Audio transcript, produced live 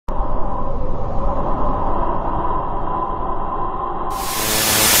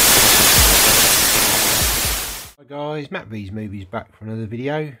Guys, Matt V's Movies back for another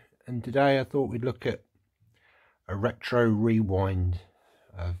video, and today I thought we'd look at a retro rewind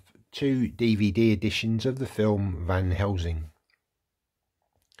of two DVD editions of the film Van Helsing.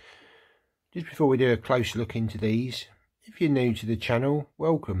 Just before we do a close look into these, if you're new to the channel,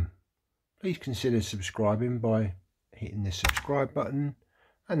 welcome. Please consider subscribing by hitting the subscribe button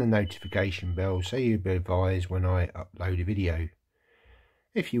and the notification bell so you'll be advised when I upload a video.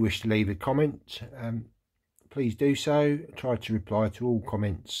 If you wish to leave a comment, please do so. I try to reply to all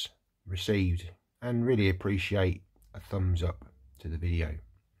comments received and really appreciate a thumbs up to the video.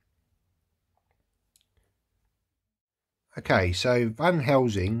 Okay, so Van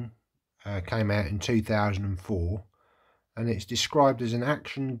Helsing came out in 2004 and it's described as an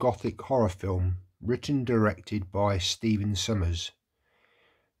action gothic horror film written and directed by Stephen Sommers.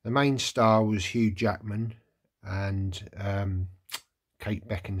 The main star was Hugh Jackman and Kate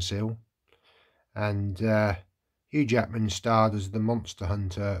Beckinsale. And Hugh Jackman starred as the monster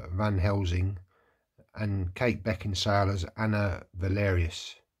hunter Van Helsing and Kate Beckinsale as Anna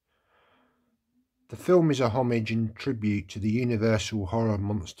Valerius. The film is a homage and tribute to the Universal horror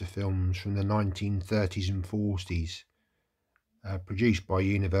monster films from the 1930s and 40s, produced by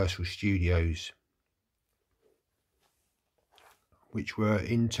Universal Studios, which were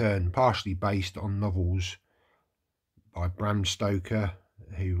in turn partially based on novels by Bram Stoker,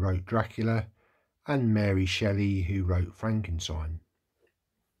 who wrote Dracula, and Mary Shelley, who wrote Frankenstein.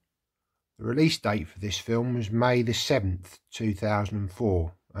 The release date for this film was May the 7th,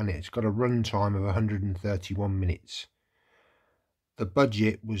 2004, and it's got a runtime of 131 minutes. The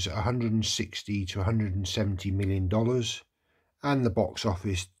budget was $160 to $170 million, and the box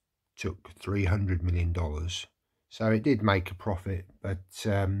office took $300 million. So it did make a profit, but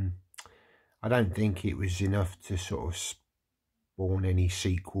I don't think it was enough to sort of spawn any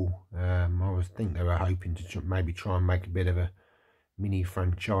sequel. I think they were hoping to maybe try and make a bit of a mini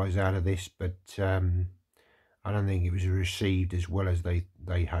franchise out of this, but I don't think it was received as well as they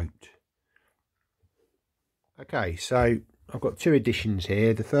hoped. Okay, so I've got two editions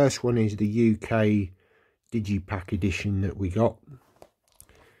here. The first one is the UK Digipack edition that we got.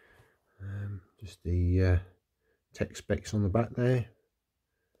 Just the tech specs on the back there.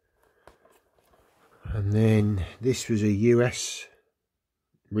 And then this was a US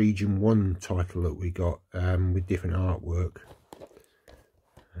Region 1 title that we got with different artwork.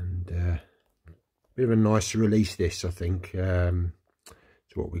 And bit of a nicer release this, I think, to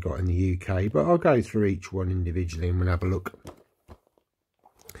what we got in the UK. But I'll go through each one individually and we'll have a look.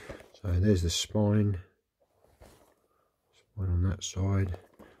 So there's the spine on that side.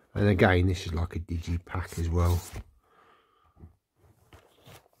 And again, this is like a digipack as well.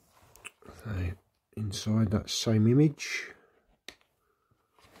 So inside that same image,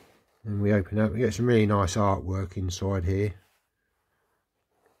 and we open up, we get some really nice artwork inside here,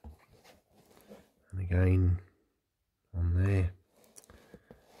 and again on there,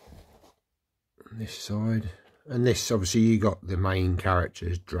 on this side. And this, obviously, you got the main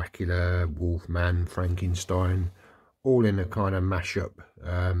characters, Dracula, Wolfman, Frankenstein, all in a kind of mashup,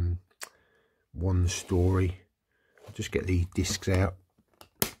 one story. I'll just get these discs out.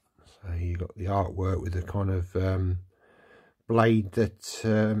 So you got the artwork with the kind of blade, that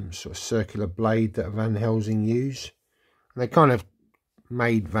sort of circular blade that Van Helsing used. And they kind of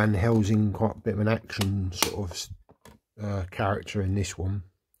made Van Helsing quite a bit of an action sort of character in this one,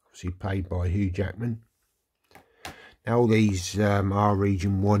 obviously played by Hugh Jackman. Now all these are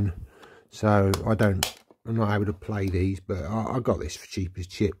Region 1, so I'm not able to play these, but I got this for cheap as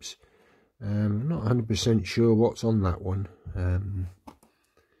chips. I'm not 100% sure what's on that one.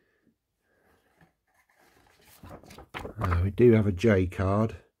 We do have a J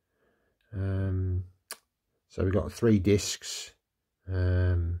card, so we've got 3 discs,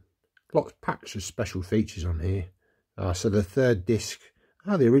 lots of packs of special features on here. So the third disc,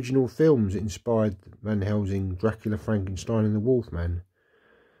 the original films that inspired Van Helsing, Dracula, Frankenstein and the Wolfman.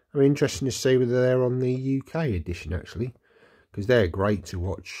 I mean, interesting to see whether they're on the UK edition actually, because they're great to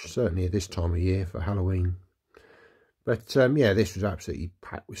watch, certainly at this time of year for Halloween. But yeah, this was absolutely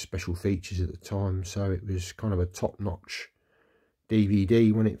packed with special features at the time, so it was kind of a top-notch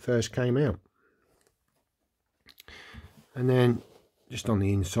DVD when it first came out. And then just on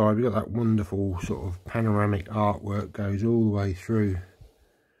the inside, we've got that wonderful sort of panoramic artwork, goes all the way through.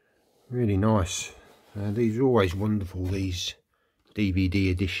 Really nice. These are always wonderful, these DVD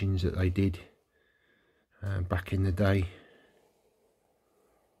editions that they did back in the day.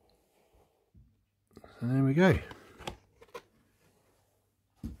 So there we go.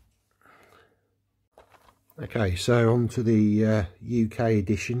 Okay, so on to the UK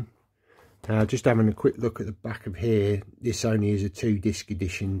edition. Just having a quick look at the back of here, this only is a 2-disc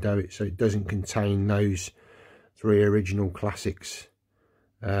edition, so it doesn't contain those 3 original classics,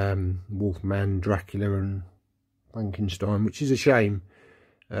 Wolfman, Dracula and Frankenstein, which is a shame.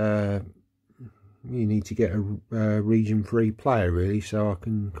 You need to get a region 3 player really, so I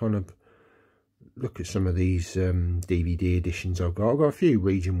can kind of look at some of these DVD editions I've got. I've got a few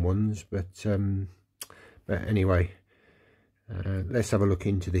region 1s, but anyway, let's have a look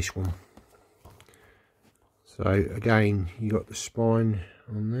into this one. So again, you got the spine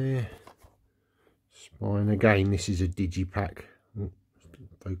on there. Spine again. This is a digipack.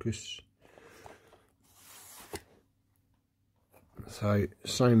 Focus. So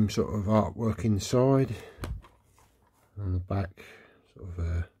same sort of artwork inside. On the back, sort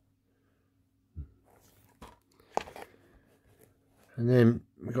of. And then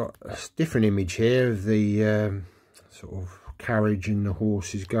we've got a different image here of the sort of carriage and the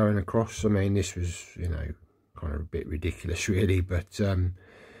horses going across. I mean, this was, you know, kind of a bit ridiculous really, but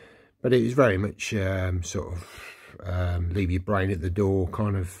it was very much sort of leave your brain at the door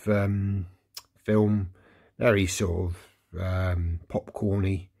kind of film, very sort of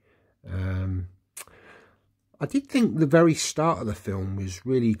popcorny. I did think the very start of the film was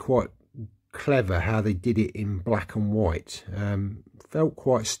really quite clever how they did it in black and white. Felt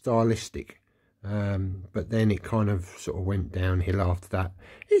quite stylistic. But then it kind of sort of went downhill after that.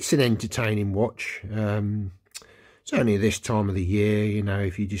 It's an entertaining watch. Certainly this time of the year, you know,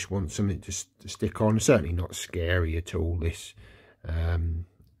 if you just want something to stick on. Certainly not scary at all, this. And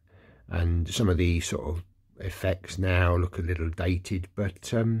some of the sort of effects now look a little dated,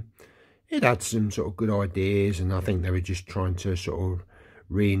 but it had some sort of good ideas, and I think they were just trying to sort of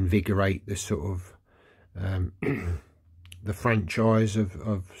reinvigorate the sort of the franchise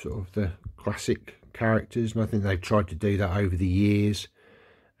of sort of the classic characters, and I think they've tried to do that over the years,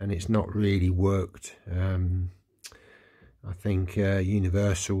 and it's not really worked. I think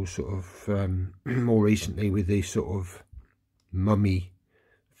Universal sort of more recently with the sort of Mummy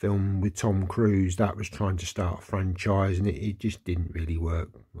film with Tom Cruise, that was trying to start a franchise, and it just didn't really work,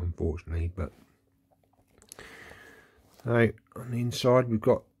 unfortunately. But so on the inside we've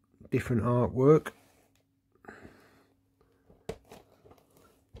got different artwork.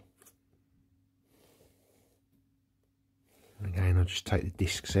 Again, I'll just take the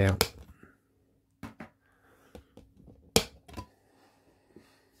discs out.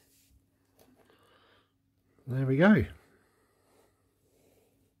 There we go.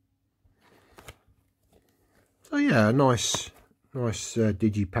 So yeah, a nice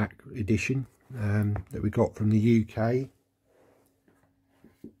digipack edition that we got from the UK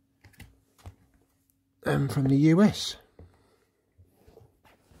and from the US.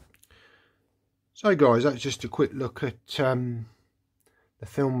 So guys, that's just a quick look at the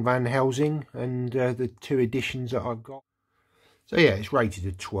film Van Helsing and the 2 editions that I've got. So yeah, it's rated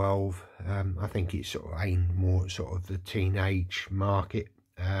at 12. I think it's sort of aimed more at sort of the teenage market.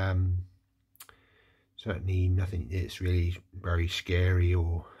 Certainly nothing that's really very scary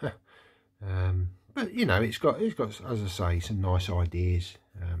or but you know, it's got as I say, some nice ideas.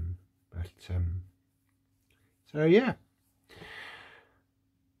 So yeah.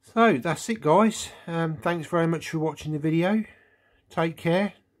 So that's it guys. Thanks very much for watching the video. Take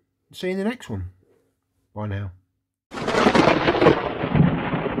care. See you in the next one. Bye now.